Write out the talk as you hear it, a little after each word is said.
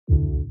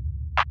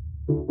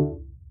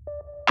Hello,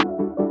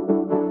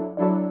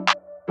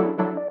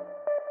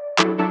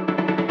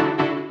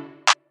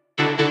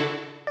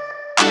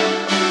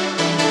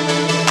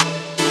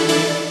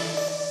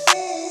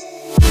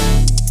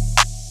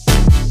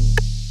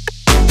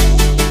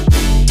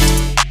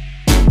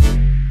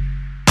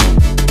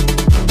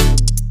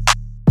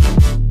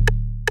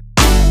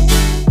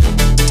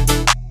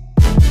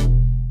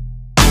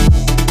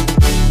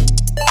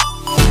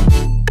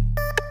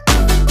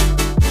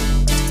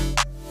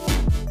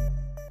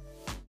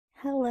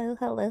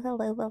 hello,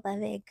 hello,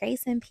 beloved.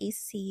 Grace and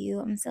peace to you.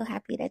 I'm so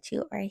happy that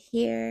you are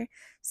here.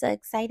 So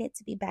excited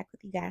to be back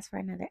with you guys for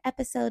another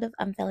episode of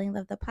Unfailing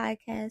Love, the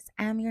podcast.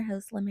 I'm your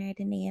host, Lamar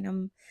Dene, and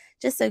I'm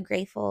just so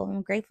grateful.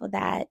 I'm grateful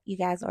that you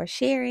guys are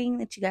sharing,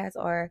 that you guys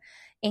are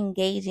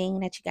engaging,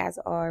 that you guys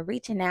are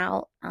reaching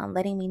out,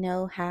 letting me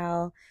know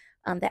how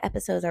the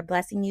episodes are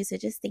blessing you. So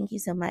just thank you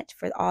so much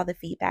for all the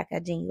feedback. I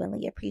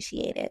genuinely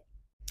appreciate it.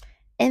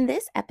 In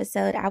this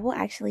episode, I will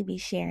actually be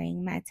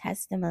sharing my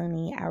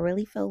testimony. I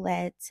really feel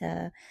led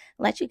to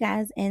let you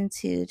guys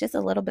into just a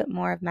little bit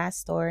more of my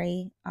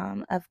story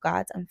of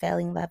God's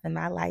unfailing love in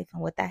my life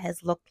and what that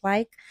has looked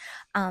like.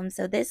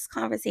 So, this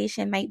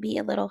conversation might be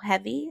a little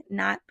heavy,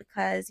 not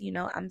because,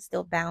 I'm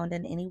still bound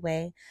in any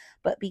way,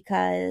 but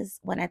because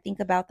when I think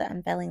about the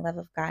unfailing love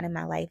of God in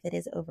my life, it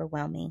is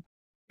overwhelming.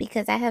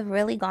 Because I have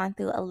really gone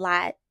through a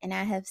lot and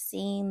I have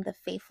seen the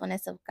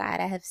faithfulness of God.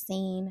 I have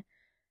seen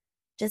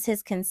just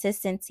his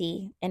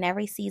consistency in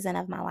every season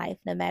of my life,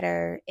 no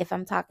matter if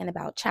I'm talking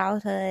about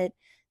childhood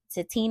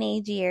to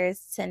teenage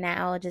years to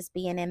now just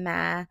being in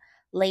my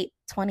late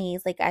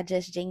 20s. Like, I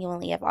just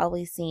genuinely have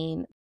always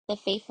seen the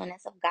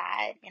faithfulness of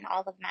God in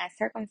all of my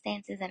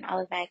circumstances and all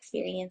of my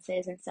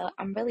experiences. And so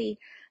I'm really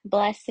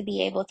blessed to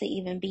be able to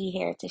even be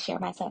here to share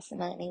my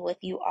testimony with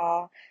you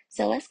all.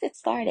 So let's get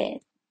started.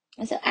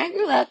 And so I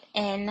grew up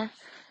in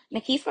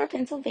McKeesport,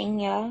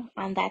 Pennsylvania.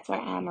 That's where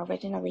I'm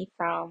originally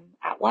from.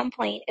 At one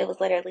point, it was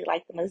literally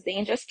like the most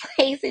dangerous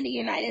place in the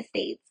United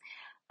States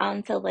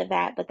to live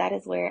at, but that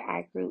is where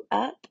I grew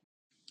up.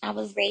 I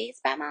was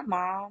raised by my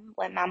mom.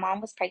 When my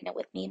mom was pregnant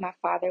with me, my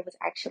father was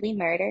actually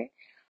murdered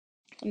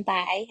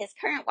by his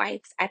current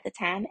wife's at the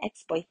time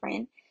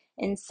ex-boyfriend.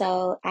 And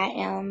so I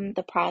am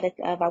the product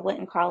of, I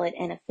wouldn't call it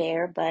an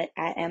affair, but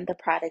I am the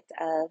product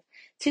of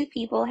two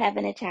people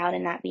having a child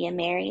and not being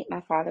married.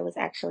 My father was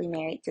actually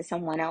married to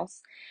someone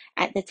else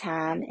at the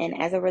time.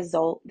 And as a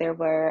result, there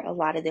were a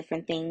lot of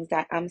different things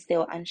that I'm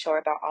still unsure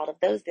about all of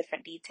those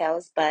different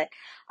details, but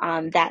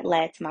that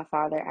led to my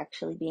father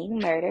actually being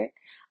murdered.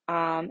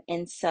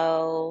 And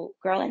so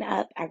growing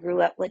up, I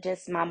grew up with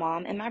just my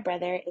mom and my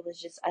brother. It was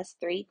just us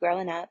three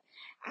growing up.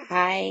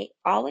 I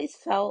always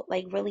felt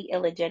like really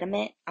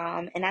illegitimate.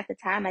 And at the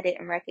time, I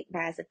didn't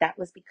recognize that that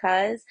was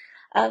because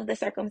of the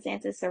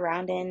circumstances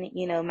surrounding,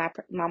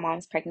 my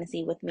mom's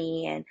pregnancy with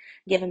me and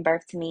giving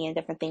birth to me and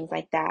different things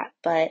like that.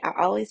 But I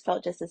always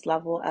felt just this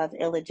level of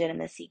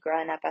illegitimacy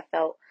growing up. I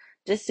felt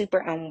just super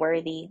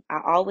unworthy.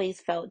 I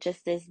always felt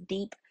just this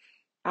deep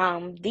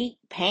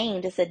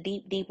pain, just a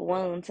deep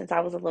wound since I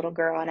was a little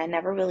girl, and I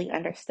never really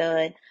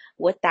understood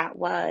what that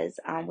was.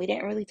 We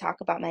didn't really talk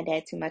about my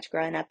dad too much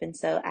growing up, and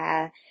so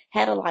I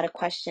had a lot of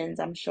questions.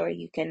 I'm sure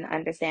you can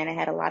understand. I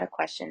had a lot of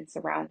questions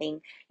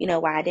surrounding,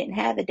 why I didn't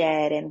have a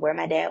dad and where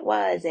my dad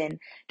was and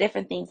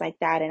different things like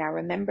that. And I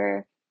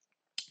remember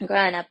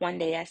growing up one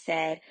day I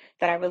said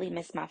that I really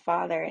missed my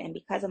father, and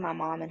because of my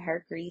mom and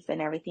her grief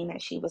and everything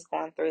that she was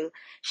going through,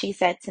 she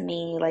said to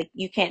me, like,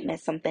 you can't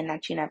miss something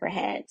that you never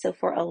had. So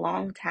for a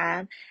long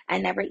time I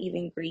never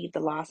even grieved the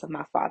loss of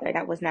my father.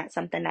 That was not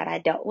something that I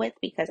dealt with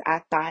because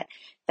I thought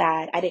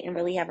that I didn't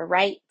really have a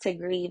right to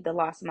grieve the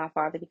loss of my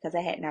father because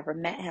I had never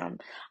met him.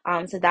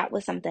 So that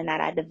was something that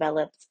I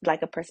developed,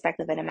 like a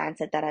perspective and a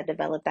mindset that I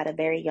developed at a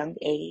very young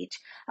age,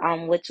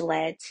 which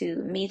led to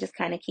me just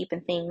kind of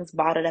keeping things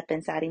bottled up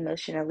inside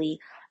emotionally.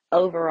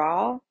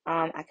 Overall,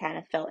 I kind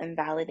of felt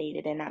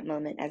invalidated in that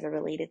moment as it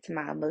related to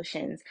my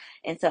emotions.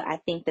 And so I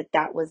think that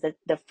that was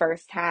the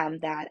first time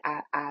that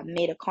I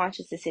made a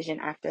conscious decision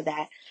after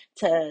that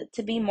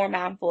to be more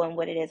mindful in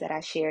what it is that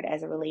I shared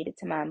as it related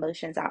to my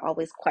emotions. I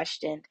always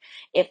questioned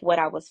if what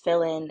I was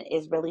feeling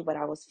is really what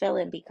I was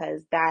feeling,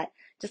 because that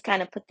just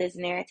kind of put this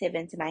narrative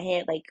into my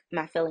head like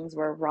my feelings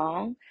were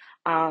wrong.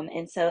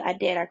 And so I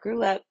did. I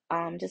grew up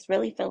just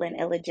really feeling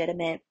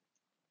illegitimate.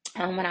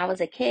 When I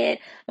was a kid,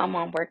 my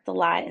mom worked a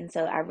lot, and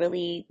so I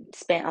really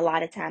spent a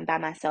lot of time by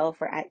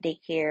myself or at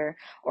daycare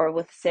or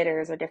with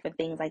sitters or different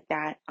things like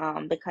that,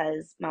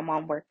 because my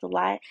mom worked a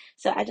lot.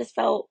 So I just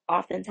felt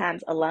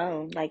oftentimes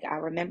alone. Like, I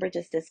remember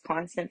just this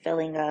constant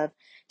feeling of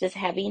just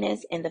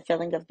heaviness and the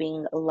feeling of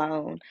being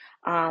alone,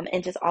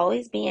 and just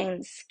always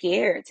being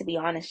scared, to be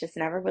honest, just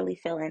never really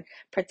feeling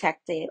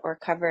protected or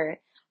covered.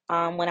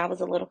 When I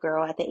was a little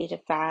girl at the age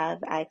of 5,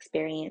 I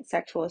experienced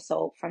sexual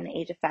assault from the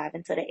age of 5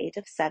 until the age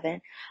of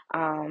 7.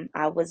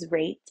 I was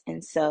raped,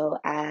 and so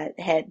I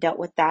had dealt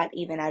with that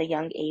even at a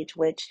young age,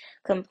 which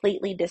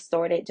completely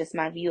distorted just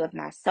my view of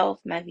myself,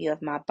 my view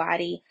of my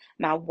body,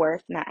 my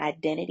worth, my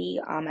identity.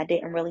 I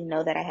didn't really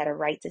know that I had a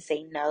right to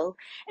say no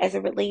as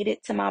it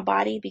related to my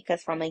body,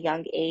 because from a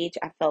young age,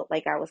 I felt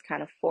like I was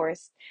kind of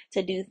forced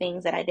to do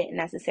things that I didn't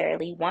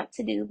necessarily want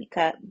to do,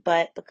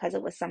 because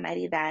it was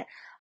somebody that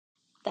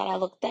I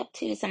looked up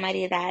to,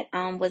 somebody that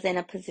was in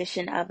a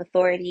position of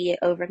authority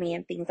over me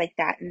and things like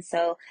that. And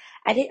so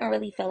I didn't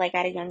really feel like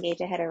at a young age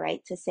I had a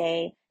right to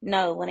say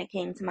no when it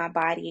came to my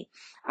body.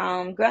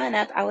 Growing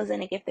up, I was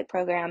in a gifted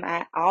program.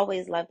 I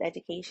always loved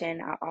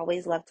education. I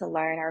always loved to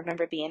learn. I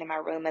remember being in my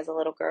room as a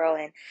little girl,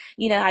 and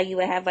you know how you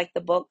would have like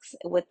the books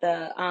with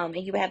and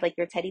you would have like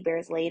your teddy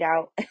bears laid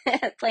out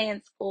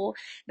playing school.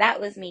 That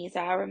was me.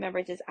 So I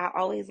remember I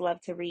always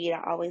loved to read.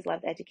 I always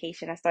loved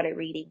education. I started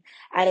reading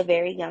at a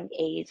very young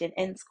age. And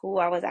in school,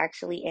 I was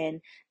actually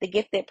in the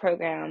gifted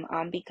program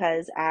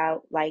because I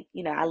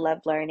love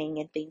learning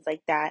and things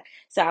like that.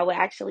 So I would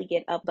actually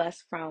get a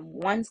bus from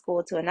one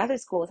school to another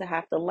school to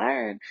have to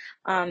learn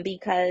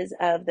because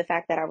of the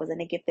fact that I was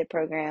in a gifted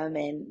program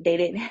and they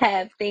didn't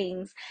have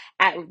things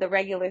at the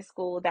regular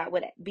school that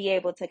would be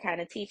able to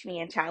kind of teach me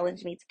and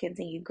challenge me to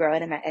continue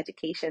growing in my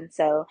education.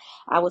 So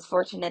I was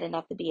fortunate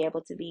enough to be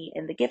able to be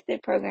in the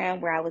gifted program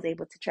where I was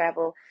able to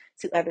travel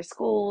to other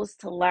schools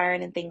to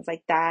learn and things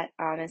like that.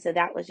 And so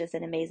that was just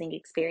an amazing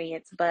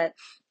experience. But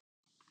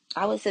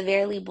I was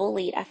severely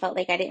bullied. I felt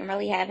like I didn't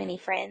really have any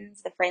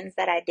friends. The friends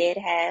that I did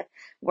have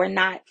were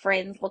not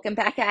friends looking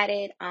back at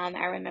it. I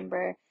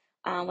remember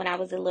when I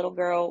was a little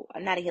girl,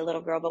 not a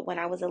little girl, but when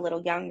I was a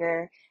little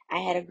younger, I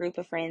had a group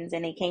of friends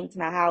and they came to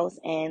my house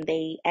and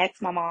they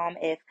asked my mom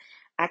if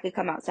I could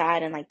come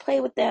outside and like play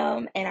with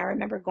them. And I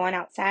remember going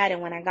outside,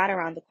 and when I got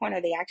around the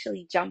corner, they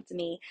actually jumped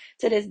me.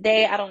 To this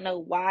day, I don't know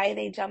why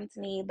they jumped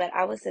me, but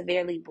I was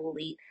severely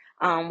bullied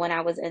when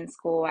I was in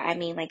school. I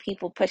mean, like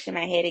people pushing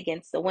my head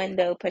against the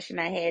window, pushing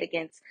my head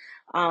against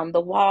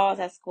the walls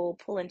at school,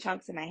 pulling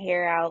chunks of my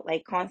hair out,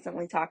 like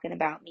constantly talking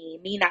about me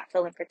not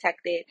feeling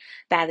protected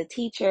by the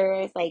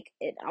teachers, like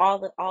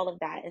all of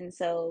that. And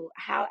so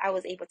how I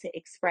was able to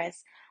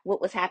express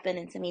what was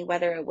happening to me,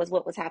 whether it was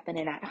what was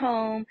happening at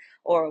home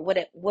or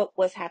what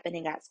was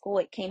happening at school,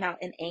 it came out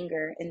in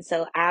anger. And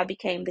so I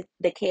became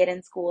the kid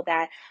in school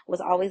that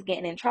was always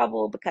getting in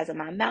trouble because of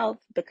my mouth,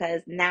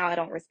 because now I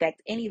don't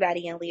respect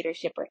anybody in leadership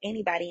or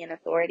anybody in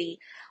authority.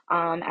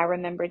 I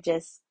remember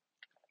just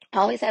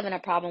always having a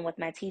problem with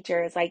my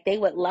teachers. Like they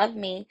would love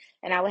me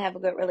and I would have a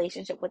good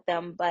relationship with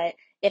them. But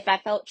if I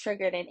felt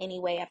triggered in any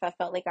way, if I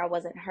felt like I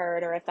wasn't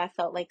heard, or if I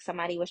felt like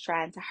somebody was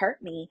trying to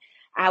hurt me,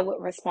 I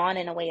would respond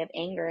in a way of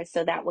anger.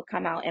 So that would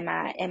come out in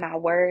my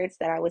words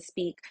that I would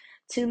speak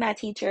to my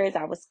teachers.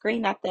 I would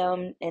scream at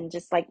them and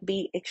just like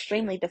be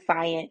extremely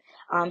defiant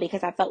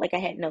because I felt like I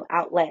had no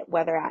outlet,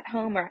 whether at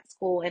home or at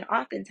school. And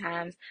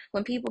oftentimes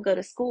when people go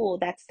to school,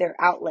 that's their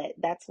outlet.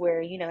 That's where,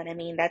 you know what I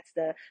mean? That's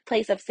the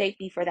place of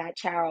safety for that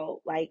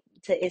child, like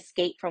to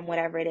escape from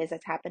whatever it is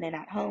that's happening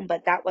at home.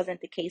 But that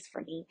wasn't the case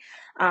for me.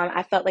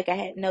 I felt like I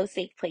had no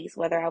safe place,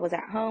 whether I was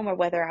at home or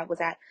whether I was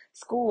at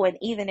school. And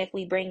even if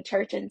we bring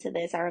church into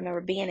this, I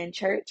remember being in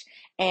church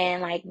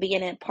and like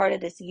being in part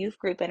of this youth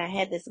group. And I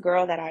had this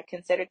girl that I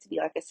considered to be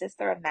like a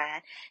sister of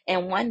mine.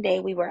 And one day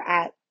we were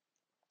at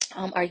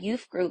our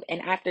youth group,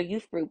 and after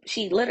youth group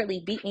she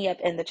literally beat me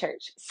up in the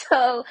church.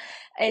 So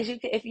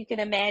if you can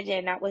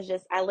imagine, that was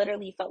just, I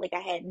literally felt like I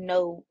had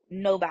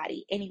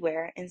nobody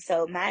anywhere. And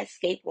so my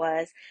escape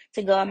was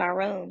to go in my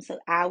room. So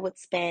I would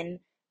spend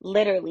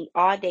literally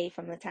all day,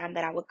 from the time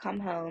that I would come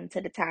home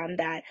to the time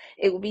that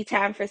it would be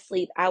time for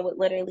sleep, I would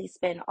literally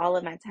spend all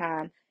of my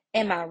time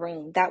in my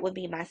room. That would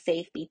be my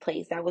safety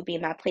place. That would be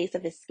my place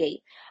of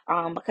escape,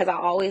 because I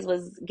always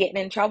was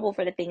getting in trouble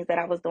for the things that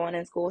I was doing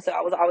in school. So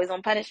I was always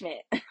on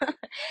punishment.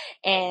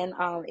 And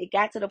it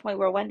got to the point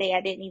where one day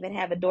I didn't even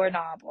have a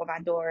doorknob on my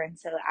door. And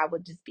so I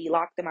would just be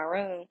locked in my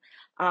room.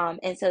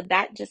 And so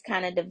that just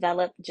kind of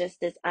developed just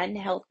this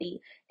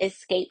unhealthy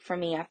escape for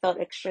me. I felt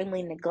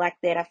extremely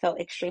neglected. I felt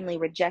extremely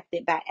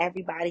rejected by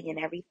everybody and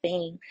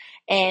everything.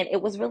 And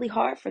it was really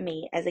hard for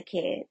me as a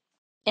kid.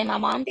 And my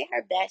mom did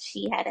her best.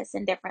 She had us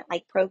in different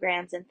like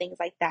programs and things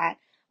like that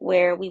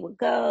where we would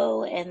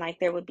go, and like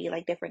there would be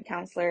like different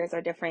counselors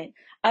or different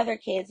other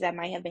kids that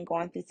might have been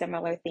going through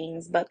similar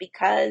things. But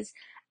because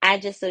I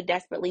just so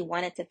desperately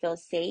wanted to feel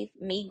safe,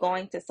 me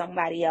going to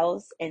somebody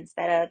else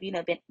instead of,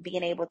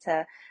 being able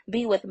to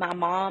be with my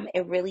mom,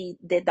 it really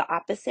did the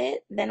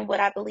opposite than what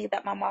I believe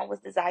that my mom was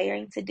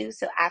desiring to do.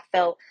 So I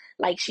felt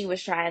like she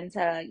was trying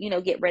to,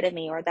 get rid of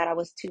me, or that I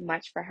was too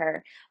much for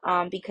her,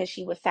 because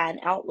she would find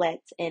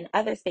outlets in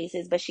other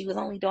spaces, but she was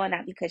only doing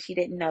that because she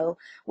didn't know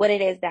what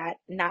it is that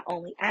not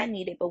only I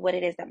needed, but what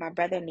it is that my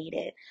brother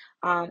needed.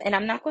 And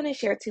I'm not going to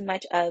share too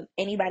much of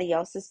anybody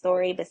else's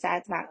story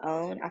besides my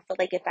own. I feel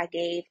like if I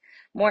gave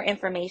more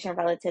information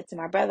relative to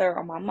my brother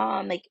or my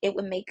mom, like it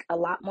would make a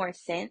lot more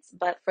sense.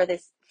 But for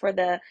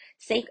the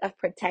sake of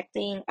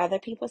protecting other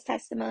people's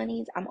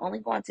testimonies, I'm only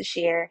going to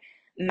share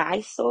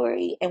my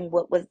story and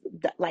what was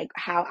like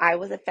how I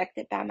was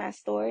affected by my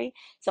story.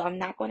 So I'm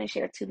not going to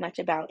share too much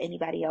about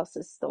anybody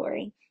else's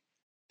story.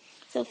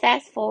 So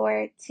fast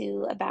forward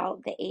to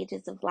about the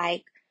ages of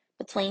like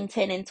between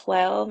 10 and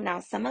 12.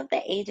 Now, some of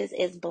the ages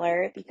is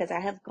blurred because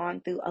I have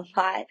gone through a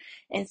lot.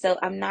 And so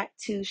I'm not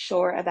too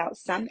sure about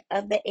some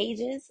of the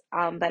ages.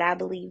 But I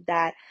believe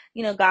that,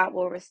 God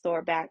will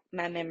restore back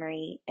my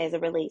memory as it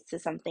relates to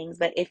some things.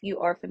 But if you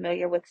are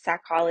familiar with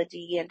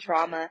psychology and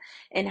trauma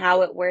and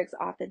how it works,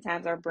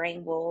 oftentimes our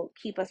brain will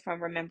keep us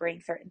from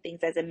remembering certain things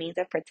as a means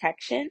of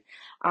protection.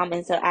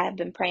 And so I have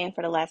been praying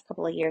for the last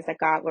couple of years that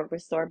God will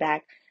restore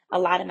back a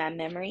lot of my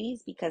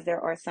memories because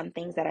there are some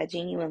things that I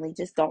genuinely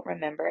just don't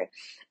remember.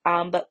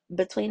 But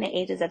between the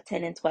ages of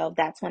 10 and 12,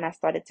 that's when I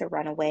started to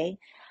run away.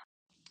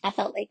 I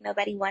felt like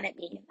nobody wanted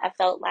me. I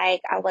felt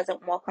like I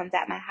wasn't welcomed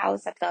at my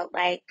house. I felt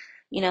like,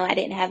 I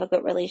didn't have a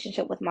good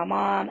relationship with my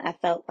mom. I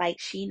felt like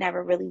she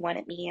never really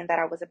wanted me and that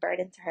I was a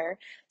burden to her.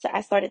 So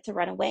I started to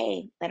run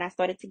away and I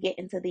started to get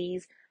into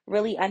these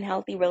really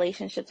unhealthy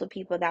relationships with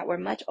people that were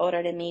much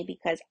older than me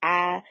because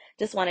I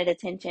just wanted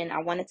attention. I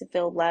wanted to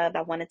feel loved.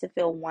 I wanted to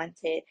feel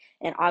wanted.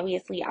 And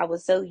obviously I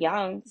was so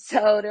young.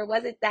 So there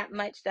wasn't that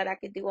much that I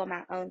could do on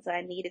my own. So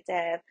I needed to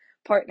have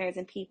partners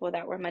and people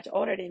that were much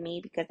older than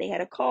me because they had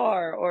a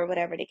car or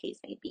whatever the case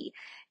may be.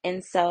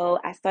 And so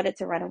I started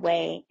to run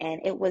away.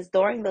 And it was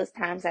during those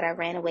times that I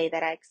ran away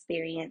that I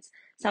experienced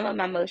some of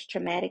my most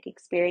traumatic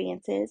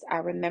experiences. I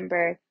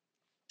remember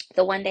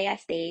the one day I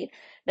stayed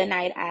the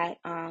night at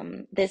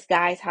this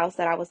guy's house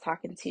that I was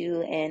talking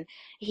to, and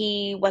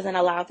he wasn't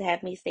allowed to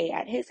have me stay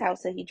at his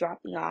house, so he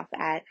dropped me off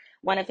at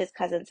one of his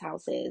cousin's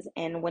houses.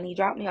 And when he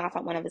dropped me off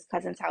at one of his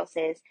cousin's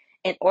houses,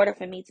 in order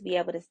for me to be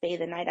able to stay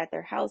the night at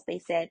their house, they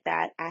said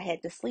that I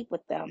had to sleep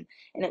with them,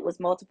 and it was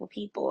multiple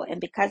people.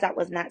 And because that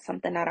was not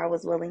something that I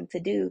was willing to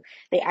do,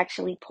 they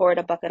actually poured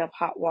a bucket of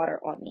hot water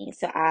on me.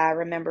 So I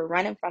remember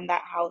running from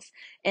that house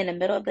in the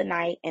middle of the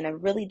night in a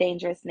really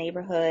dangerous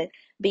neighborhood,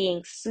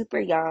 being super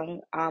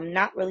young,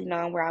 not really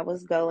knowing where I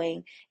was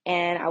going.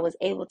 And I was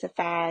able to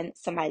find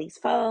somebody's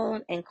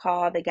phone and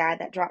call the guy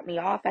that dropped me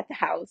off at the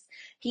house.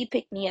 He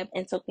picked me up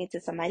and took me to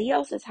somebody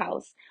else's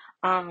house.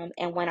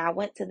 And when I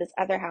went to this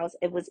other house,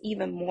 it was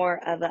even more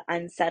of an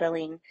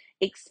unsettling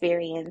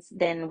experience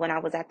than when I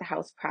was at the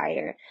house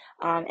prior.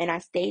 And I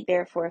stayed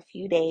there for a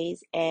few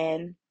days,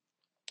 and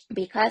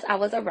because I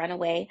was a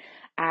runaway,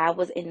 I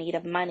was in need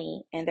of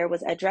money. And there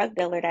was a drug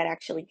dealer that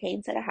actually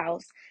came to the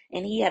house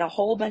and he had a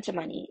whole bunch of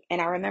money.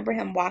 And I remember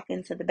him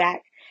walking to the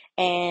back.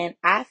 And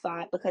I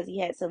thought because he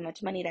had so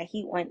much money that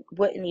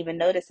wouldn't even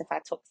notice if I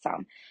took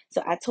some.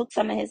 So I took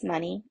some of his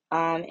money.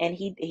 And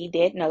he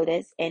did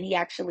notice, and he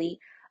actually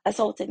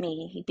assaulted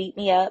me. He beat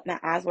me up. My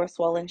eyes were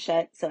swollen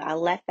shut. So I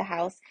left the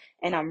house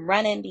and I'm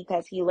running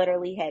because he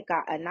literally had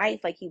got a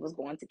knife, like he was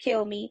going to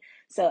kill me.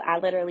 So I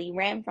literally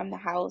ran from the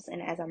house, and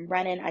as I'm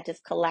running, I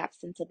just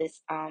collapsed into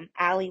this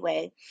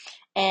alleyway.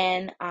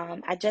 And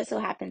I just so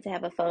happened to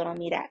have a phone on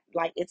me that,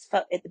 like,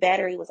 the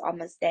battery was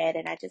almost dead,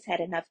 and I just had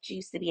enough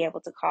juice to be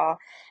able to call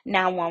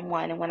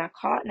 911. And when I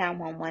called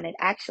 911, it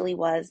actually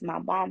was my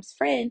mom's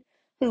friend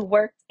who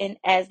worked in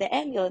as the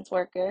ambulance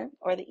worker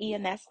or the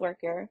EMS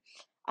worker.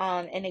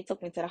 And they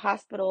took me to the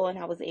hospital, and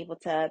I was able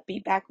to be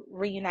back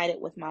reunited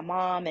with my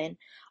mom and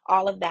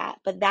all of that.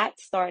 But that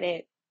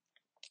started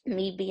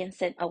me being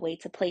sent away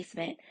to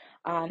placement.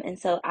 And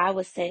so I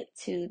was sent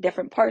to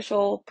different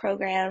partial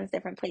programs,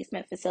 different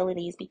placement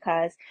facilities,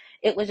 because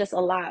it was just a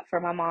lot for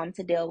my mom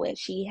to deal with.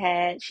 She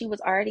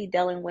was already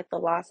dealing with the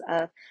loss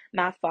of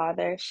my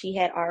father. She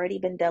had already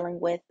been dealing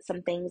with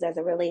some things as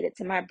it related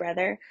to my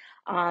brother.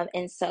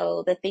 And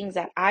so the things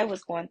that I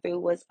was going through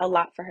was a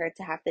lot for her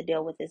to have to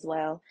deal with as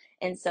well.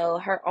 And so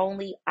her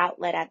only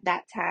outlet at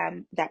that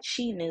time that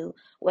she knew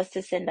was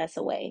to send us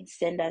away,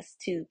 send us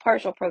to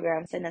partial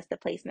programs, send us to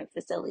placement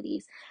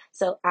facilities.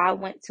 So I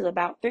went to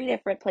about three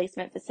different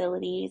placement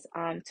facilities.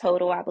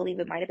 Total, I believe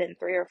it might have been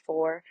three or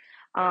four.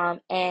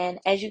 And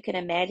as you can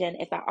imagine,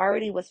 if I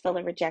already was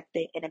feeling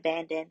rejected and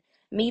abandoned,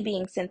 me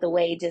being sent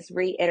away just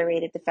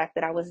reiterated the fact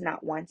that I was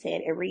not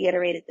wanted. It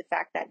reiterated the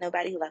fact that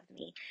nobody loved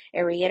me.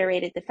 It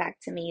reiterated the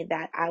fact to me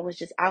that I was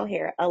just out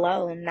here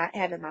alone, not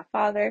having my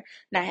father,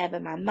 not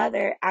having my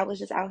mother. I was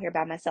just out here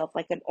by myself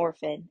like an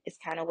orphan, is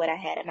kind of what I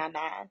had in my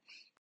mind.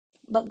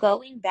 But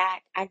going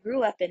back, I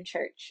grew up in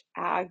church.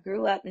 I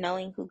grew up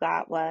knowing who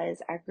God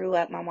was. I grew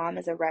up, my mom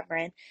is a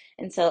reverend.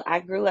 And so I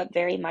grew up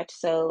very much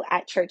so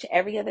at church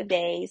every other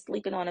day,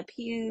 sleeping on the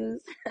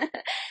pews,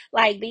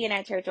 like being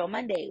at church on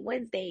Monday,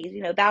 Wednesdays,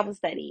 Bible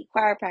study,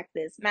 choir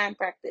practice, mind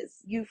practice,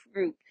 youth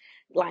group,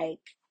 like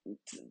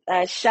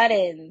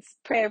shut-ins,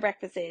 prayer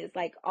breakfasts,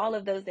 like all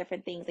of those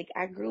different things. Like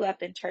I grew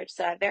up in church,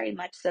 so I very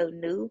much so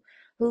knew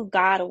who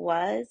God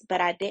was, but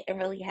I didn't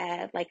really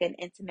have like an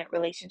intimate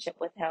relationship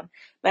with him.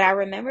 But I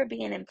remember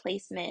being in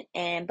placement,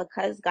 and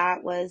because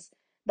God was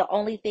the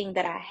only thing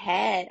that I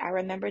had, I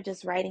remember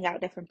just writing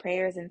out different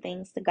prayers and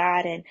things to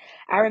God. And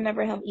I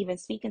remember him even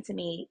speaking to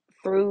me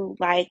through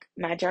like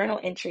my journal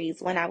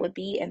entries when I would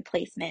be in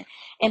placement.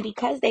 And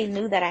because they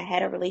knew that I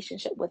had a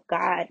relationship with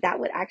God, that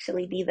would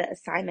actually be the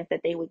assignment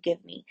that they would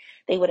give me.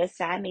 They would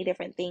assign me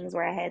different things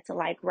where I had to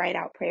like write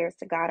out prayers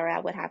to God, or I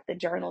would have to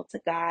journal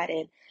to God,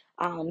 and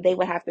they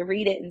would have to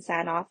read it and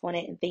sign off on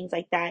it and things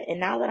like that. And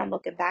now that I'm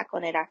looking back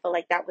on it, I feel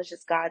like that was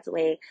just God's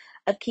way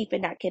of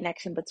keeping that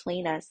connection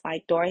between us,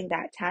 like during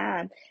that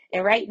time.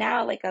 And right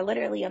now, like I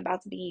literally am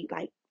about to be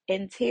like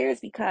in tears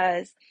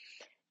because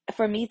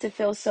for me to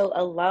feel so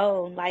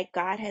alone, like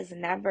God has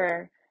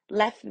never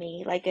left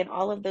me, like in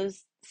all of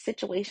those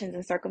situations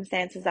and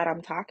circumstances that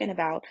I'm talking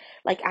about,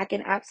 like I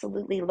can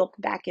absolutely look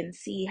back and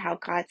see how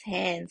God's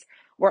hands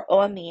were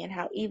on me, and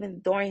how even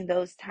during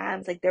those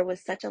times, like there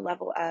was such a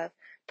level of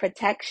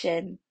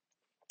protection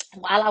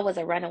while I was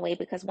a runaway.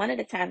 Because one of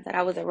the times that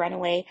I was a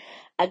runaway,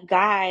 a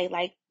guy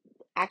like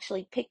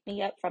actually picked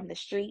me up from the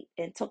street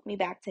and took me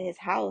back to his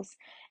house,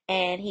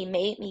 and he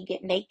made me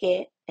get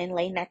naked and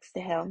lay next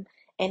to him,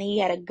 and he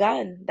had a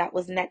gun that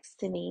was next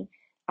to me.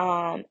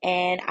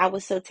 And I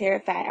was so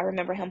terrified. I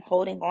remember him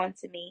holding on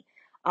to me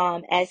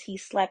as he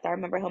slept. I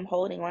remember him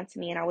holding on to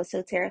me, and I was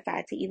so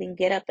terrified to even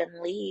get up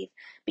and leave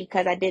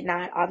because I did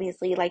not,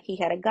 obviously, like he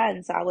had a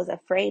gun, so I was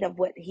afraid of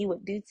what he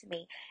would do to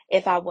me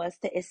if I was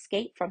to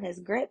escape from his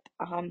grip.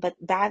 But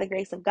by the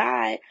grace of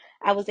God,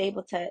 I was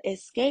able to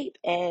escape.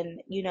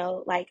 And,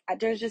 like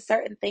there's just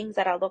certain things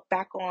that I look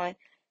back on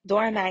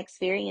during my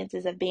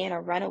experiences of being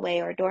a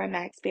runaway, or during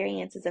my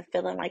experiences of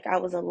feeling like I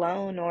was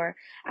alone, or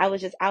I was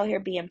just out here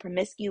being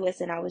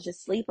promiscuous and I was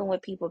just sleeping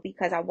with people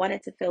because I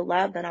wanted to feel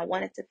loved and I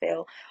wanted to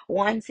feel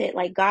wanted.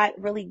 Like God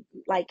really,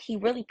 like he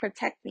really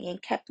protected me and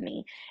kept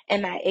me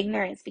in my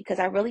ignorance, because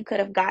I really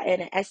could have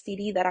gotten an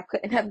STD that I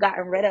couldn't have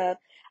gotten rid of.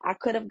 I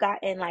could have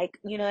gotten, like,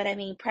 you know what I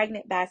mean,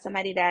 pregnant by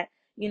somebody that,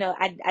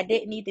 I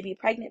didn't need to be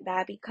pregnant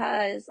by,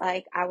 because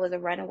like I was a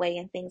runaway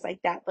and things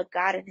like that. But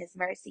God, in his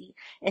mercy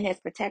and his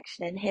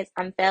protection and his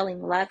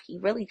unfailing love, he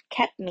really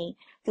kept me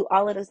through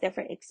all of those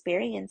different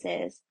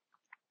experiences.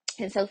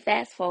 And so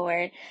fast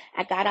forward,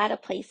 I got out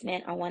of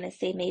placement, I want to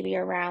say maybe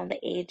around the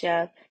age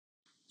of,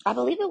 I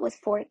believe it was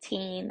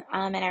 14.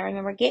 And I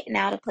remember getting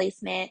out of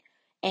placement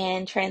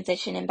and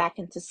transitioning back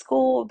into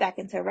school, back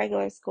into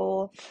regular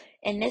school.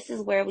 And this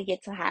is where we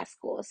get to high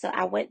school. So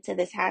I went to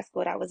this high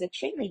school that was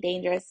extremely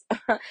dangerous.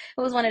 It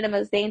was one of the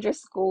most dangerous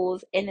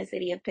schools in the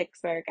city of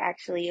Pittsburgh.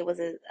 Actually, it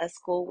was a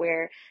school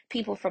where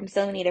people from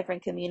so many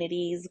different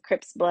communities,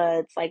 Crips,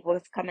 Bloods, like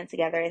was coming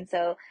together. And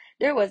so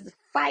there was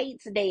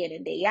fights day in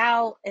and day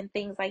out and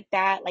things like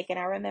that. Like, and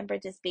I remember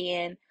just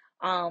being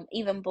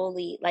even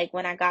bullied. Like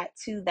when I got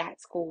to that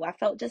school, I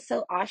felt just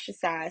so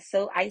ostracized,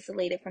 so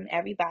isolated from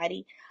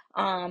everybody.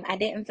 I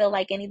didn't feel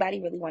like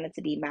anybody really wanted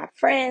to be my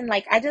friend.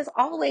 Like I just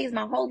always,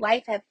 my whole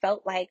life have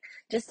felt like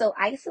just so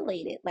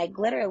isolated, like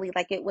literally,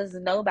 like it was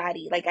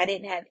nobody, like I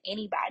didn't have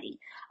anybody.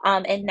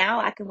 And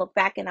now I can look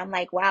back and I'm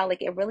like, wow,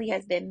 like it really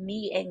has been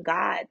me and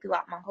God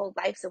throughout my whole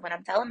life. So when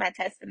I'm telling my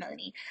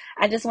testimony,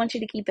 I just want you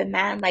to keep in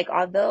mind, like,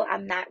 although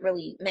I'm not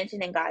really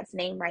mentioning God's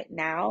name right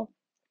now,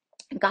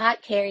 God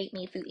carried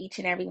me through each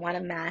and every one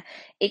of my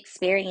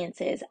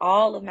experiences,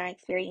 all of my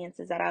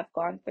experiences that I've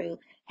gone through.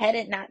 Had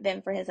it not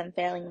been for his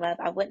unfailing love,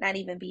 I would not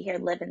even be here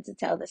living to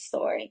tell the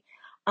story.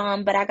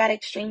 But I got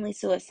extremely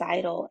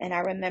suicidal, and I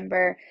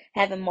remember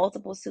having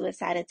multiple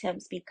suicide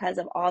attempts because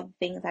of all the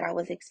things that I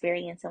was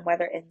experiencing,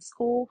 whether in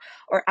school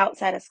or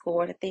outside of school,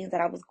 or the things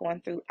that I was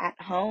going through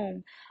at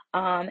home.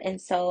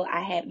 And so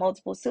I had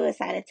multiple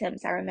suicide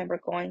attempts. I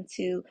remember going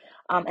to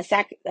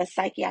a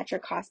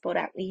psychiatric hospital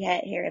that we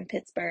had here in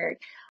Pittsburgh.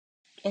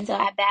 And so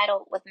I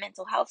battled with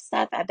mental health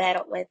stuff. I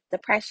battled with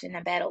depression.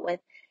 I battled with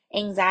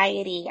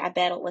anxiety. I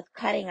battled with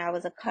cutting. I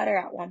was a cutter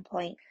at one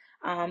point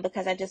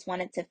because I just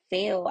wanted to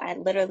fail. I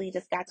literally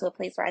just got to a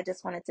place where I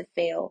just wanted to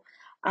fail.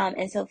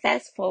 And so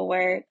fast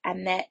forward, I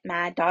met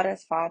my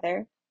daughter's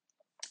father,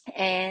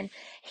 and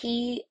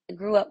he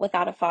grew up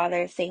without a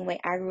father, same way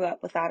I grew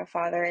up without a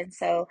father. And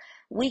so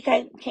we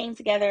came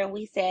together and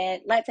we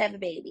said, let's have a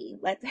baby.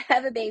 Let's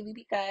have a baby,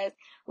 because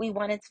we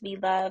wanted to be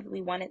loved.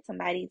 We wanted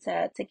somebody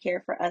to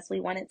care for us. We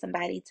wanted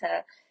somebody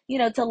to,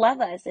 to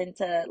love us, and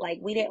to, like,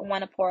 we didn't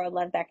want to pour our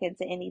love back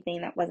into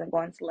anything that wasn't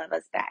going to love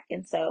us back.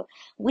 And so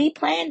we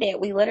planned it.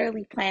 We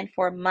literally planned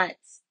for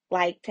months,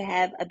 like, to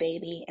have a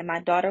baby. And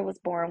my daughter was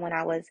born when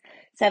I was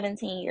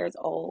 17 years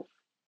old.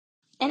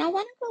 And I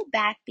want to go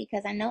back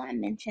because I know I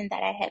mentioned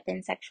that I had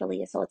been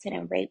sexually assaulted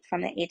and raped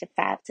from the age of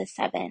 5 to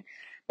 7,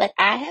 but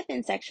I have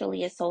been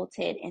sexually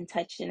assaulted and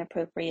touched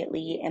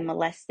inappropriately and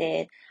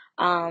molested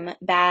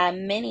by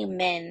many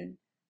men,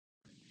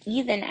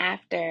 even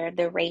after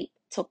the rape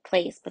took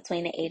place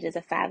between the ages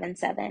of 5 and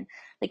 7.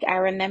 Like I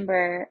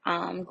remember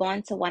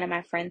going to one of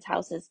my friend's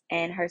houses,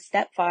 and her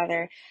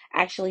stepfather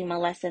actually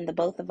molested the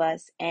both of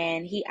us,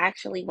 and he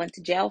actually went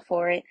to jail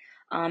for it.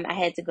 I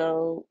had to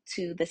go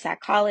to the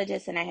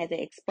psychologist, and I had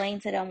to explain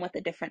to them what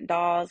the different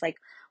dolls, like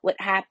what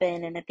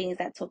happened and the things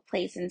that took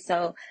place. And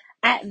so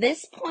at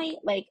this point,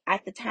 like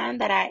at the time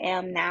that I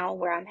am now,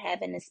 where I'm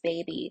having this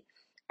baby,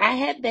 I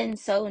had been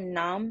so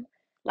numb,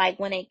 like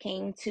when it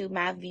came to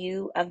my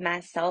view of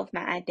myself,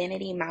 my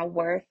identity, my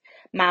worth,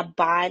 my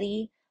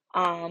body,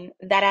 that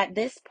at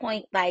this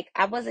point, like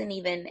I wasn't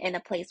even in a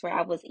place where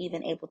I was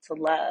even able to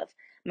love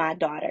my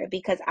daughter,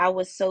 because I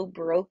was so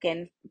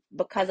broken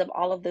because of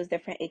all of those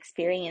different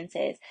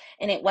experiences.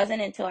 And it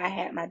wasn't until I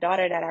had my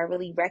daughter that I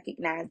really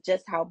recognized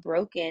just how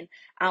broken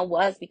I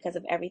was because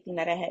of everything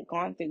that I had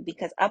gone through.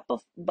 Because up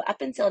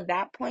until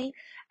that point,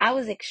 I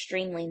was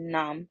extremely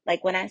numb.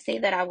 Like when I say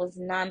that I was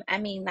numb, I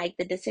mean like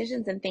the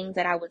decisions and things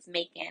that I was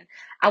making,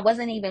 I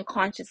wasn't even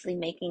consciously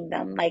making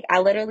them. Like I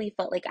literally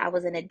felt like I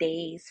was in a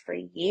daze for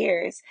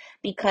years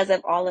because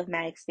of all of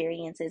my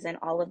experiences and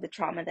all of the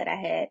trauma that I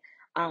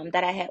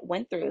had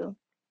went through.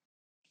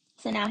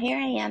 So now here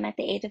I am at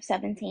the age of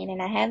 17,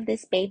 and I have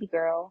this baby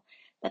girl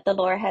that the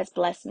Lord has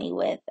blessed me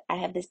with. I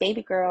have this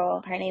baby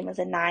girl. Her name is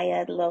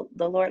Anaya.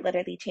 The Lord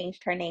literally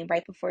changed her name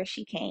right before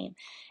she came,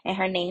 and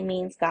her name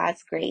means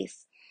God's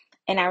grace.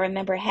 And I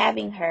remember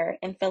having her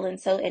and feeling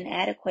so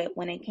inadequate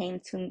when it came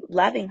to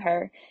loving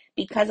her,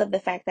 because of the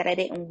fact that I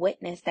didn't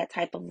witness that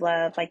type of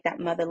love, like that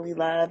motherly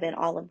love and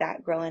all of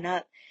that growing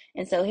up.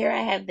 And so here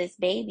I have this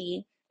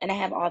baby, and I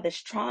have all this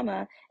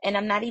trauma, and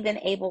I'm not even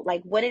able,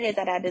 like what it is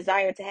that I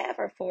desire to have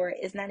her for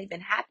is not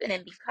even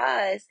happening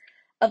because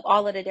of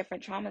all of the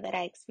different trauma that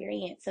I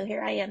experienced. So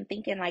here I am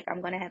thinking like I'm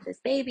going to have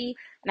this baby,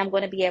 and I'm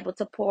going to be able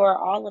to pour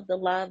all of the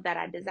love that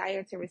I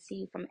desire to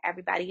receive from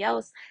everybody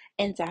else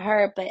into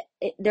her. But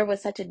there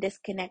was such a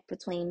disconnect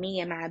between me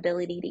and my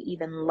ability to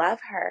even love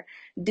her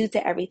due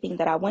to everything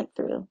that I went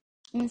through.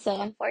 And so,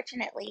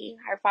 unfortunately,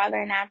 her father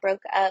and I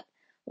broke up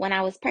when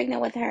I was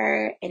pregnant with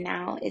her, and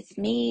now it's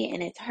me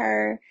and it's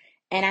her.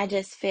 And I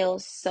just feel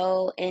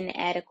so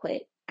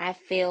inadequate. I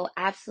feel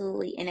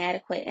absolutely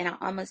inadequate, and I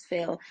almost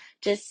feel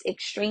just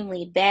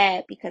extremely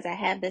bad because I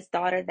have this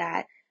daughter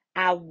that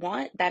I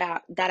want,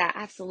 that I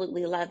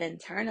absolutely love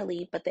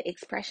internally, but the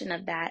expression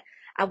of that,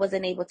 I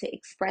wasn't able to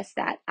express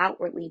that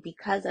outwardly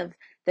because of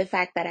the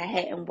fact that I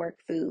hadn't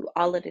worked through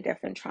all of the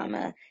different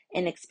trauma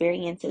and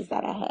experiences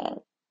that I had.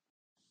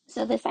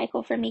 So the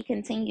cycle for me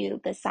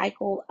continued, the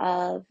cycle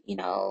of,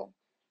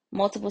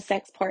 multiple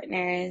sex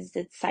partners,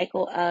 the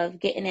cycle of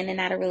getting in and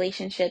out of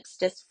relationships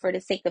just for the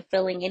sake of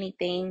feeling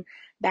anything,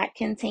 that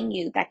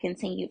continued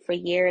for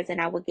years. And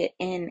I would get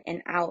in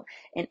and out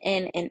and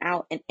in and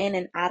out and in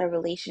and out of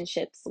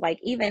relationships. Like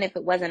even if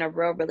it wasn't a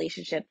real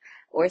relationship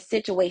or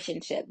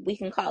situationship, we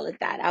can call it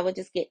that. I would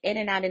just get in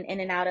and out and in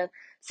and out of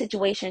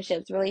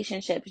situationships,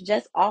 relationships,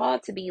 just all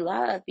to be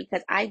loved,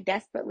 because I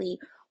desperately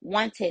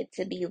wanted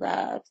to be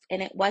loved.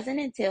 And it wasn't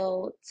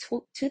until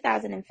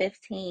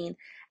 2015,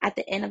 at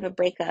the end of a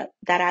breakup,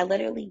 that I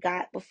literally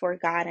got before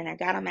God, and I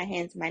got on my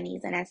hands and my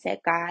knees, and I said,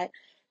 God,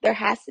 there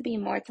has to be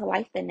more to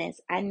life than this.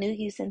 I knew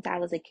you since I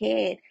was a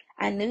kid.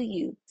 I knew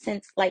you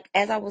since, like,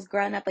 as I was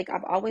growing up, like,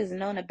 I've always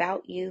known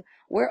about you.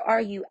 Where are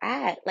you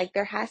at? Like,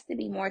 there has to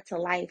be more to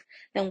life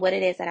than what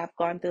it is that I've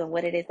gone through and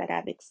what it is that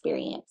I've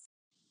experienced.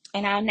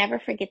 And I'll never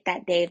forget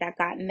that day that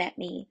God met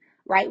me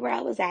right where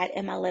I was at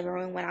in my living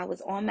room, when I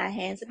was on my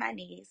hands and my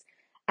knees,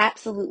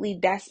 absolutely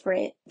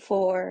desperate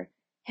for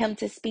Him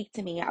to speak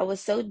to me. I was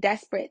so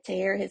desperate to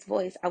hear His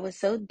voice. I was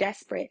so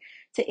desperate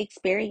to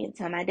experience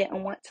Him. I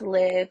didn't want to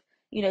live,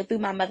 through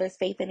my mother's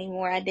faith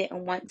anymore. I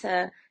didn't want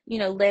to,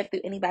 live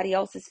through anybody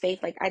else's faith.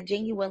 Like I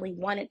genuinely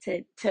wanted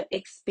to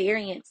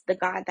experience the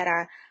God that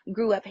I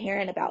grew up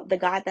hearing about, the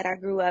God that I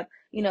grew up,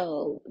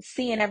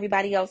 seeing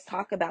everybody else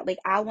talk about. Like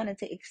I wanted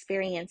to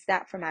experience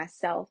that for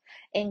myself.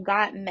 And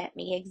God met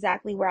me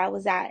exactly where I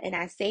was at. And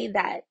I say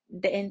that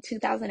in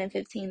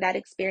 2015, that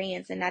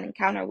experience and that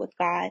encounter with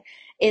God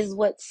is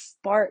what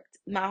sparked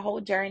my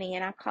whole journey.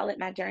 And I call it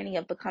my journey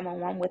of becoming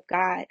one with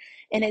God.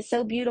 And it's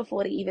so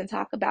beautiful to even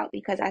talk about,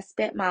 because I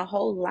spent my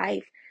whole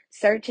life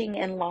searching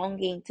and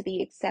longing to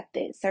be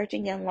accepted,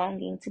 searching and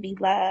longing to be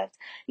loved.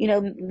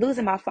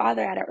 Losing my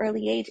father at an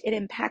early age, it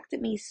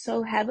impacted me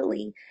so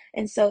heavily.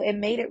 And so it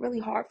made it really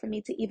hard for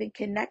me to even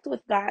connect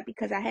with God,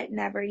 because I had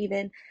never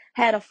even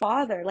had a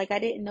father. Like I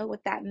didn't know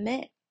what that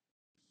meant.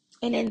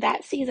 And in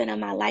that season of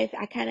my life,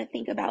 I kind of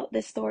think about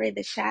the story,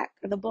 The Shack,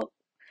 or the book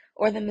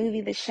or the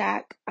movie The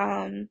Shack,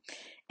 and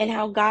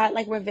how God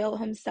like revealed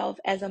Himself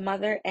as a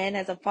mother and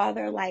as a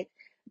father. Like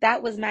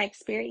that was my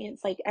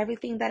experience. Like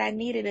everything that I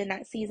needed in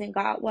that season,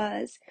 God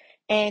was.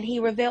 And He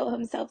revealed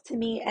Himself to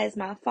me as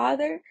my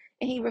father,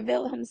 and He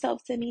revealed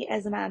Himself to me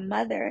as my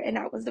mother. And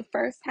that was the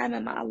first time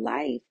in my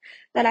life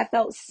that I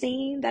felt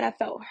seen, that I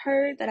felt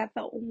heard, that I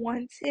felt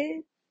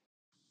wanted.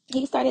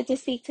 He started to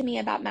speak to me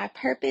about my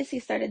purpose. He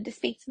started to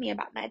speak to me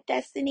about my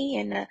destiny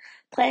and the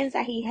plans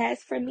that he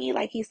has for me.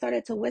 Like, he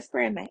started to whisper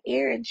in my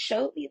ear and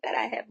showed me that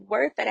I have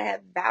worth, that I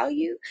have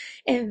value.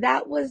 And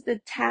that was the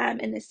time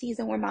in the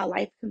season where my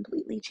life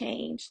completely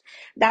changed.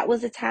 That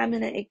was the time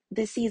in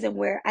the season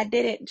where I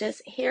didn't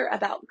just hear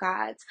about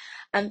God's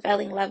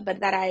unfailing love, but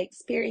that I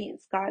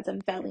experienced God's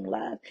unfailing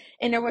love.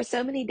 And there were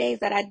so many days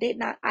that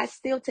I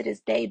still to this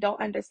day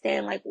don't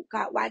understand, like,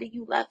 God, why do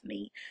you love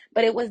me?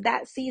 But it was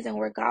that season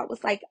where God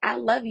was like, I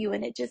love you,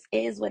 and it just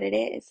is what it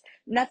is.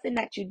 Nothing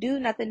that you do,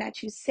 nothing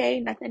that you say,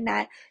 nothing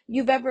that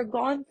you've ever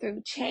gone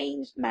through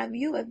changed my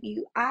view of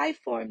you. I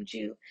formed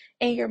you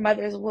in your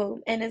mother's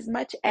womb. And as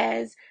much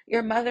as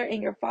your mother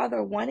and your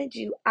father wanted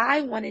you,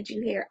 I wanted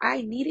you here.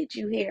 I needed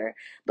you here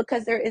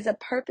because there is a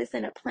purpose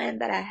and a plan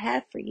that I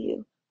have for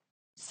you.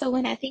 So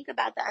when I think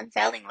about the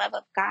unfailing love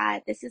of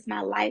God, this is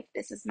my life,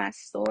 this is my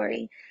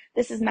story,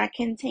 this is my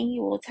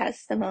continual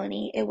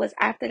testimony. It was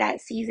after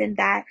that season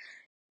that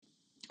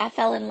I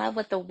fell in love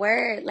with the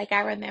word. Like,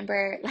 I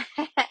remember,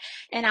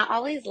 and I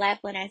always laugh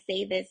when I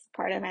say this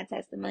part of my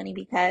testimony,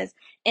 because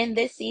in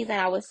this season,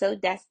 I was so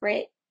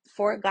desperate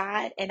for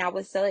God, and I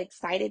was so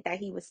excited that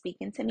he was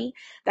speaking to me,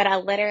 that I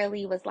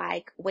literally was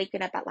like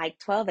waking up at like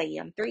 12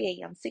 a.m., 3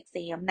 a.m., 6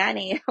 a.m., 9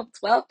 a.m.,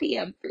 12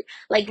 p.m.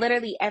 Like,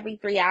 literally every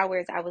 3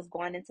 hours, I was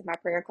going into my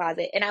prayer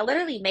closet. And I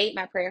literally made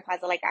my prayer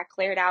closet, like, I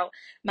cleared out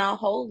my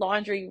whole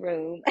laundry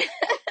room.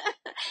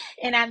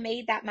 And I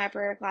made that my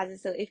prayer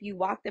closet. So if you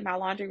walked in my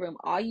laundry room,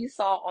 all you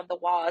saw on the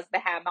walls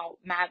behind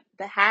my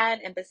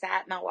behind and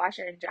beside my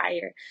washer and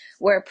dryer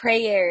were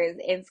prayers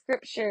and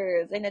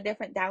scriptures and the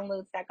different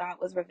downloads that God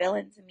was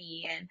revealing to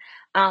me.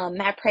 And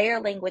my prayer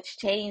language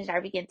changed.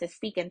 I began to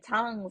speak in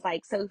tongues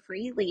like so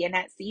freely in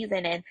that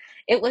season. And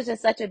it was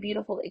just such a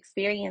beautiful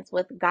experience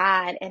with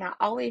God. And I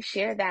always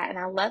share that. And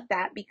I love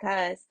that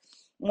because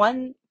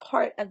one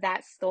part of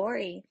that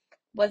story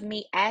was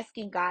me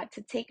asking God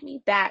to take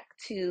me back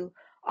to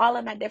all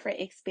of my different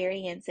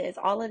experiences,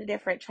 all of the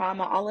different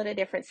trauma, all of the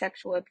different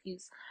sexual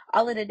abuse,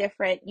 all of the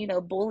different,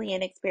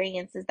 bullying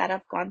experiences that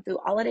I've gone through,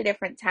 all of the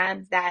different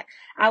times that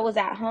I was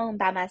at home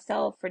by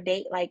myself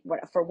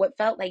for what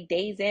felt like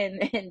days in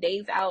and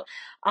days out.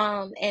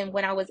 And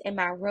when I was in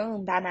my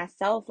room by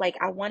myself, like,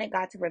 I wanted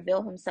God to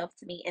reveal himself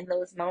to me in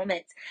those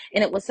moments.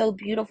 And it was so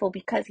beautiful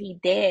because he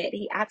did.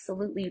 He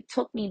absolutely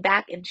took me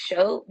back and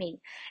showed me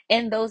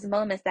in those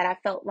moments that I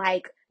felt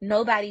like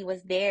nobody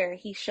was there.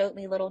 He showed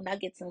me little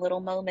nuggets and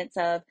little moments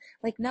of,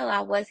 like, no,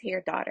 I was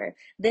here, daughter.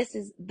 This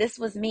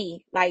was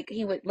me. Like,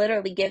 he would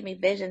literally give me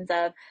visions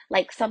of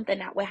like something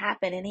that would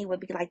happen, and he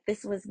would be like,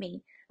 this was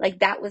me. Like,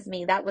 that was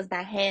me. That was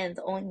my hands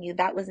on you.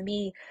 That was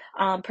me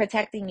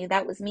protecting you.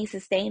 That was me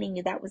sustaining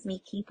you. That was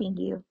me keeping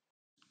you.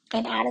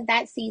 And out of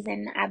that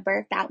season, I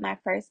birthed out my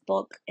first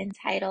book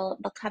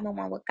entitled Becoming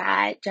One with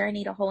God,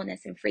 Journey to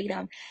Wholeness and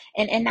Freedom.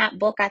 And in that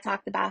book, I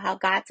talked about how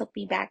God took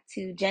me back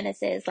to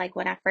Genesis. Like,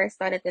 when I first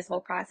started this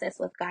whole process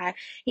with God,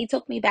 he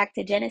took me back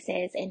to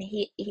Genesis. And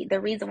the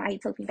reason why he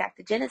took me back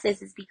to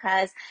Genesis is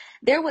because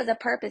there was a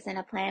purpose and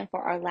a plan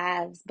for our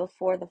lives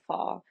before the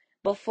fall.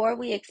 Before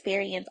we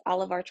experienced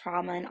all of our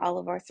trauma and all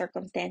of our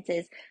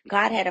circumstances,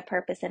 God had a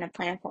purpose and a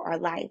plan for our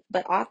life.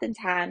 But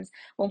oftentimes,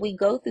 when we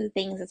go through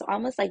things, it's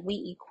almost like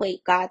we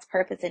equate God's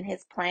purpose and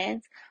his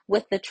plans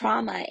with the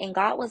trauma. And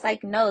God was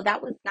like, no,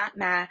 that was not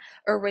my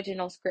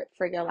original script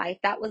for your life.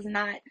 That was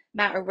not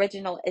my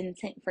original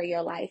intent for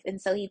your life. And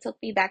so he took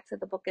me back to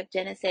the book of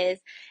Genesis.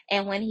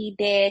 And when he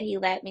did, he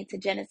led me to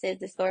Genesis,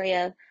 the story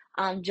of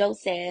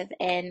Joseph.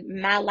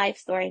 And my life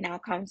story now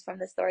comes from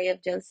the story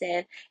of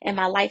Joseph. And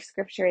my life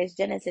scripture is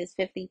Genesis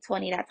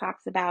 50:20, that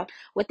talks about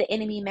what the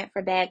enemy meant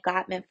for bad,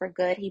 God meant for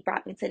good. He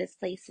brought me to this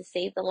place to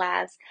save the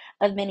lives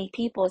of many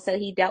people. So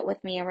he dealt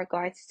with me in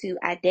regards to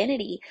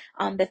identity.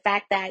 The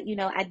fact that,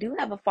 I do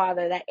have a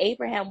father, that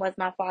Abraham was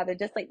my father,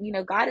 just like,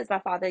 God is my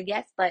father.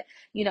 Yes, but,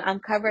 I'm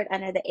covered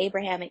under the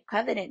Abrahamic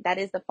covenant. That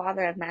is the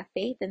father of my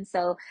faith. And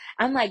so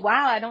I'm like,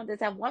 wow, I don't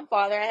just have one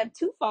father, I have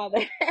two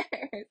fathers.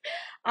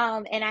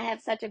 And I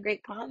have such a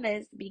great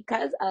promise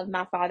because of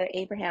my father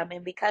Abraham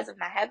and because of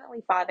my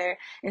heavenly father.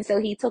 And so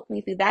he took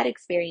me through that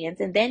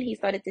experience. And then he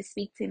started to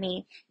speak to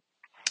me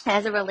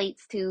as it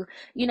relates to,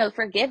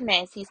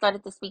 forgiveness. He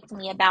started to speak to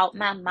me about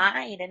my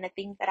mind and the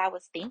things that I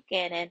was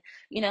thinking, and,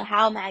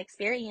 how my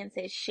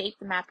experiences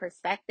shaped my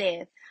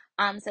perspective.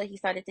 So he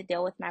started to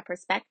deal with my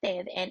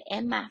perspective. And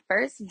in my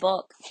first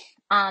book,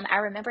 I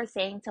remember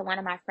saying to one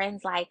of my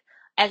friends, like,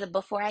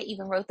 before I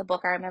even wrote the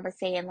book, I remember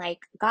saying, like,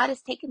 God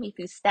has taken me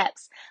through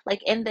steps.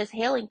 Like, in this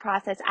healing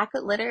process, I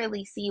could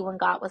literally see when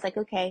God was like,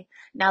 okay,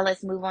 now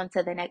let's move on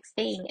to the next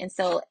thing. And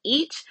so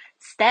each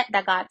step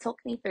that God took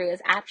me through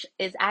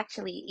is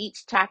actually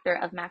each chapter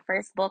of my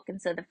first book.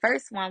 And so the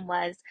first one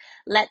was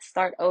Let's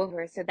Start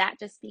Over. So that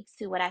just speaks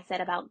to what I said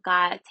about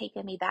God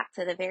taking me back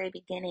to the very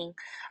beginning.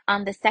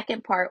 The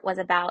second part was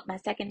about my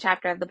second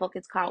chapter of the book.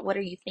 It's called What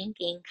Are You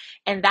Thinking?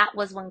 And that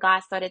was when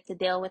God started to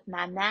deal with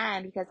my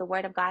mind, because the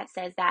word of God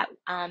says that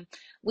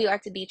we are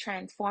to be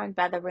transformed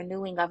by the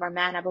renewing of our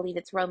mind. I believe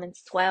it's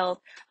Romans 12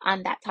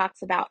 that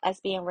talks about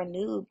us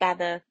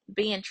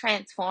being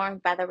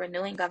transformed by the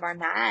renewing of our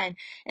mind.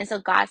 And so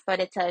God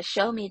started to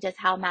show me just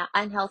how my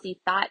unhealthy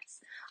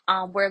thoughts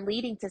were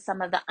leading to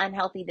some of the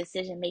unhealthy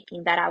decision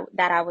making that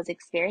I was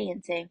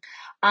experiencing.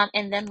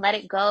 And then let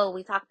it go.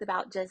 We talked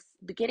about just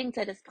getting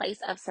to this place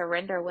of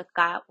surrender with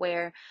God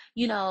where,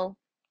 you know,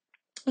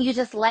 you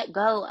just let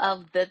go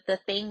of the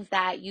things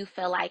that you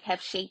feel like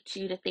have shaped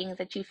you, the things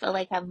that you feel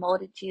like have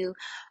molded you,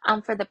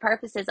 for the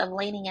purposes of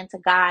leaning into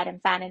God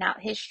and finding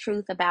out his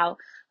truth about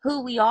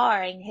who we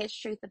are and his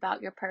truth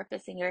about your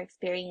purpose and your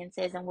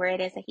experiences and where it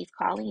is that he's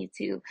calling you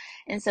to.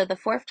 And so the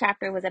fourth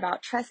chapter was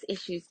about trust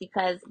issues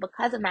because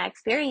of my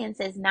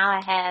experiences, now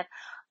I have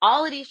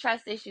all of these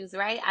trust issues,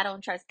 right? I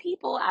don't trust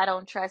people, I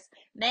don't trust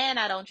men,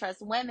 I don't trust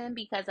women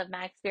because of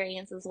my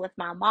experiences with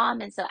my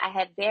mom. And so I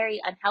had very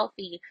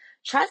unhealthy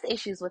trust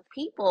issues with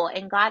people.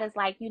 And God is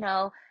like,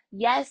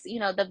 yes,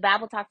 the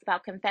Bible talks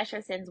about confess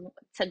your sins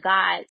to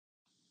God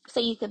so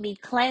you can be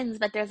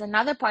cleansed. But there's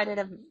another part of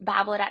the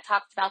Bible that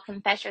talks about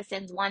confess your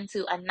sins one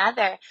to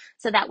another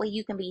so that way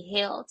you can be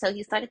healed. So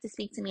he started to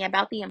speak to me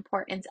about the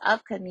importance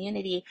of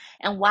community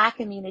and why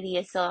community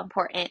is so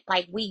important.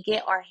 Like, we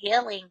get our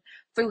healing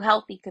through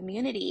healthy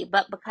community,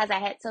 but because I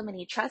had so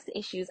many trust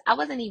issues, I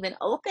wasn't even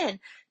open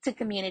to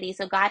community.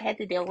 So God had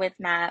to deal with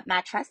my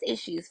trust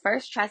issues,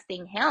 first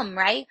trusting him,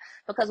 right?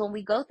 Because when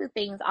we go through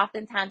things,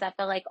 oftentimes I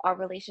feel like our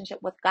relationship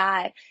with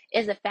God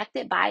is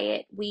affected by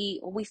it. We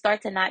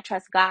start to not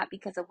trust God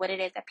because of what it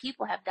is that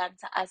people have done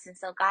to us. And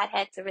so God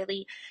had to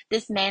really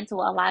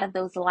dismantle a lot of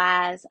those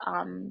lies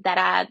that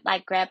I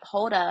like grabbed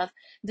hold of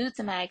due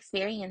to my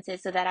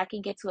experiences so that I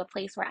can get to a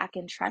place where I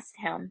can trust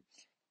him.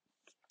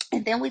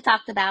 And then we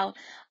talked about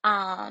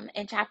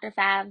in chapter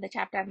 5, the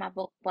chapter of my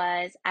book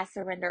was I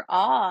Surrender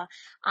All.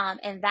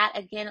 And that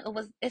again,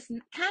 it's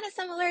kind of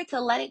similar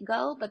to Let It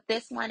Go, but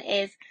this one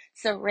is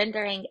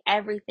surrendering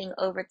everything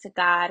over to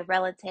God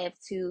relative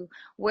to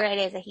where it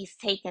is that he's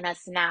taken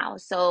us now.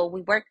 So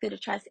we worked through the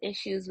trust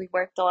issues, we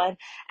worked on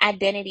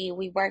identity,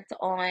 we worked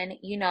on,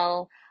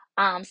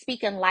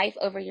 speaking life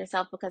over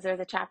yourself, because there's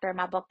a chapter in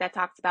my book that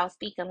talks about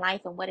speaking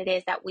life and what it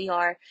is that we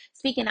are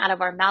speaking out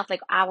of our mouth. Like,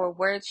 our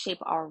words shape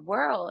our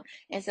world.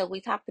 And so we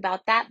talked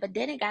about that, but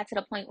then it got to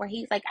the point where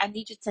he's like, I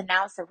need you to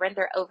now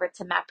surrender over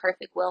to my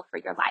perfect will for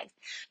your life.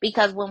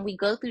 Because when we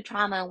go through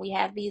trauma and we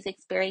have these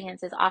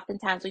experiences,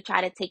 oftentimes we try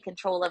to take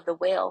control of the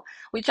will.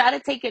 We try to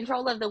take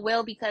control of the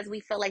will because we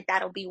feel like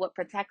that'll be what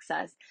protects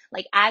us.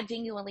 Like, I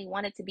genuinely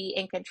wanted to be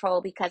in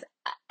control because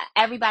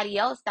everybody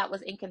else that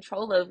was in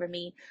control over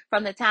me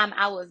from the time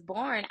I was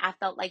born, I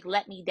felt like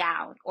let me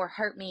down or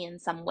hurt me in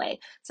some way.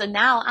 So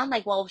now I'm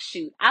like, well,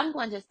 shoot, I'm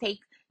going to just take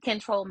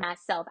control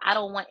myself. I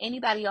don't want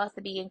anybody else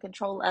to be in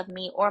control of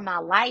me or my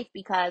life,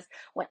 because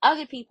when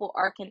other people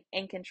are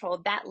in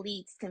control, that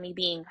leads to me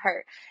being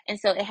hurt. And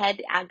so had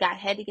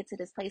to get to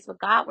this place with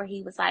God where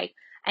he was like,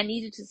 I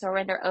need you to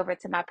surrender over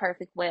to my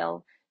perfect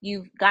will.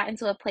 You've gotten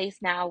to a place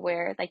now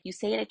where, like, you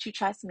say that you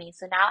trust me.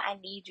 So now I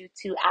need you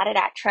to, out of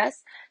that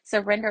trust,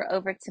 surrender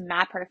over to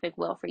my perfect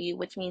will for you,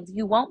 which means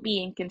you won't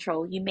be in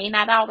control. You may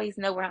not always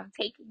know where I'm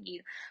taking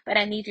you, but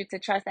I need you to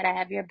trust that I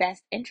have your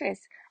best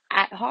interests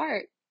at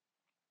heart.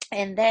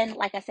 And then,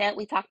 like I said,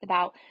 we talked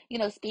about,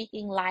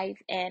 speaking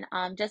life and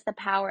just the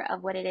power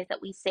of what it is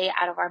that we say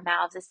out of our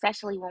mouths,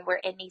 especially when we're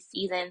in these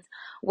seasons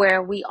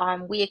where we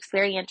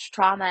experience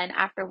trauma, and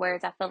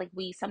afterwards, I feel like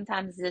we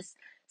sometimes just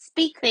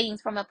speak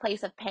things from a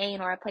place of pain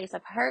or a place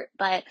of hurt,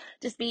 but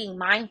just being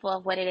mindful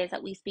of what it is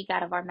that we speak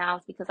out of our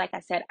mouths, because, like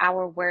I said,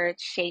 our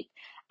words shape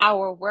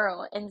our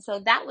world. And so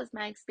that was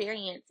my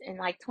experience in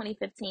like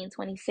 2015,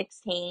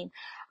 2016.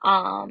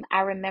 I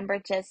remember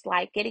just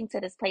like getting to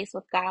this place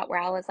with God where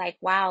I was like,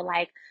 wow,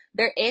 like,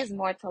 there is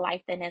more to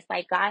life than this.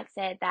 Like, God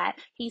said that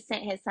he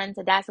sent his son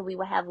to die so we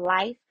would have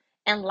life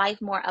and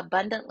life more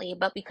abundantly.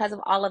 But because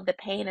of all of the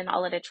pain and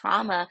all of the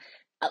trauma,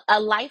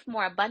 a life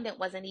more abundant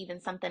wasn't even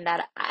something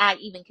that I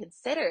even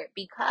considered,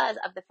 because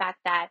of the fact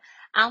that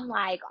I'm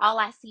like, all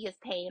I see is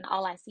pain,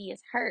 all I see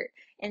is hurt.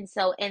 And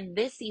so in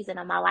this season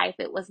of my life,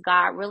 it was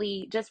God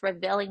really just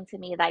revealing to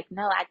me, like,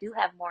 no, I do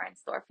have more in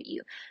store for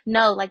you.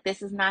 No, like,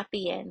 this is not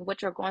the end.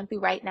 What you're going through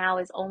right now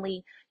is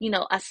only,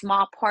 a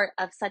small part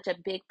of such a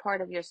big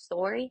part of your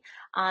story.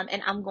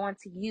 And I'm going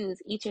to use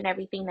each and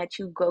everything that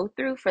you go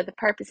through for the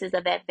purposes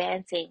of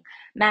advancing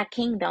my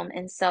kingdom.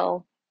 And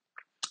so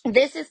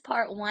this is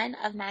part one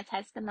of my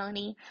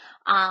testimony.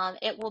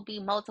 It will be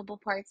multiple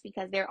parts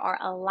because there are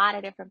a lot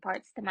of different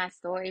parts to my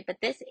story, but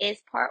this is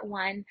part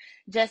one,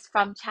 just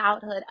from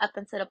childhood up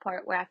until the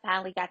part where I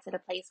finally got to the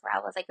place where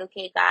I was like,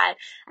 okay, God,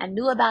 I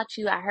knew about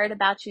you, I heard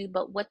about you,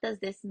 but what does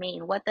this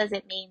mean? What does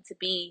it mean to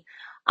be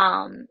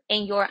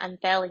in your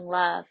unfailing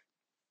love?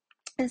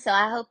 And so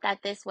I hope that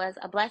this was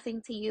a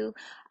blessing to you.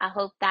 I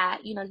hope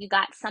that, you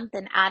got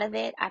something out of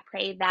it. I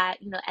pray that,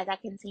 as I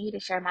continue to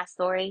share my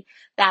story,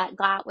 that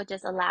God would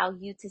just allow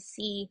you to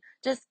see,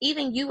 just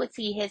even you would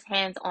see his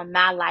hands on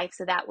my life.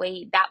 So that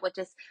way that would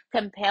just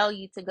compel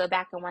you to go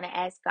back and want to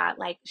ask God,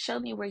 like, show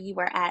me where you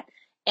were at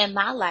in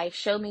my life.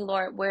 Show me,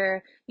 Lord,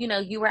 where,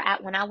 you were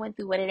at when I went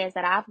through what it is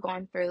that I've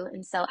gone through.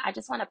 And so I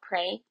just want to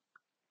pray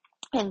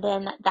And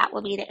then that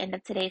will be the end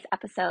of today's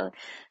episode.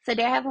 So,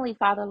 dear Heavenly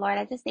Father, Lord,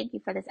 I just thank you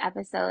for this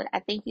episode.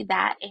 I thank you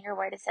that in your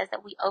word it says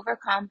that we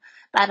overcome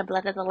by the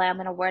blood of the Lamb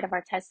and a word of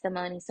our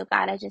testimony. So,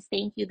 God, I just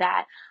thank you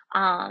that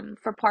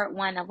for part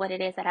one of what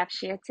it is that I've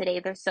shared today.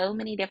 There's so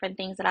many different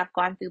things that I've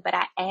gone through, but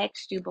I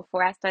asked you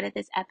before I started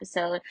this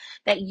episode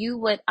that you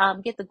would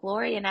get the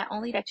glory, and not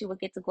only that you would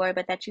get the glory,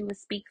 but that you would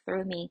speak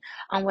through me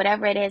on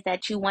whatever it is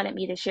that you wanted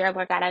me to share,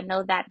 Lord God. I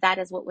know that that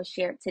is what was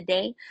shared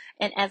today.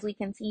 And as we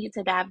continue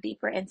to dive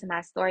deeper into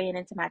my story and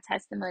into my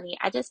testimony,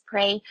 I just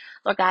pray,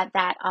 Lord God,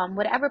 that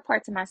whatever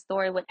parts of my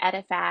story would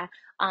edify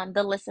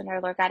the listener,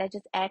 Lord God, I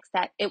just ask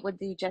that it would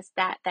do just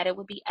that, that it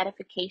would be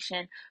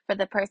edification for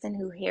the person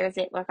who hears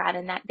it, Lord God,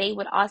 and that they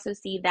would also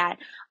see that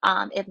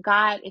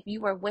if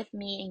you were with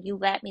me and you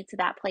led me to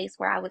that place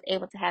where I was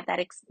able to have that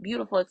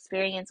beautiful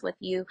experience with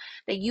you,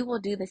 that you will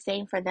do the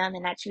same for them,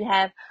 and that you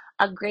have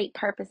a great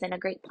purpose and a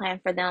great plan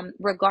for them,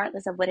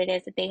 regardless of what it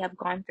is that they have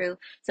gone through.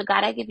 So,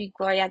 God, I give you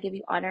glory, I give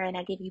you honor, and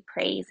I give you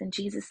praise. In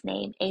Jesus'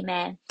 name,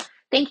 amen.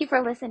 Thank you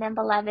for listening,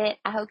 beloved.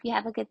 I hope you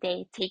have a good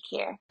day. Take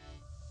care.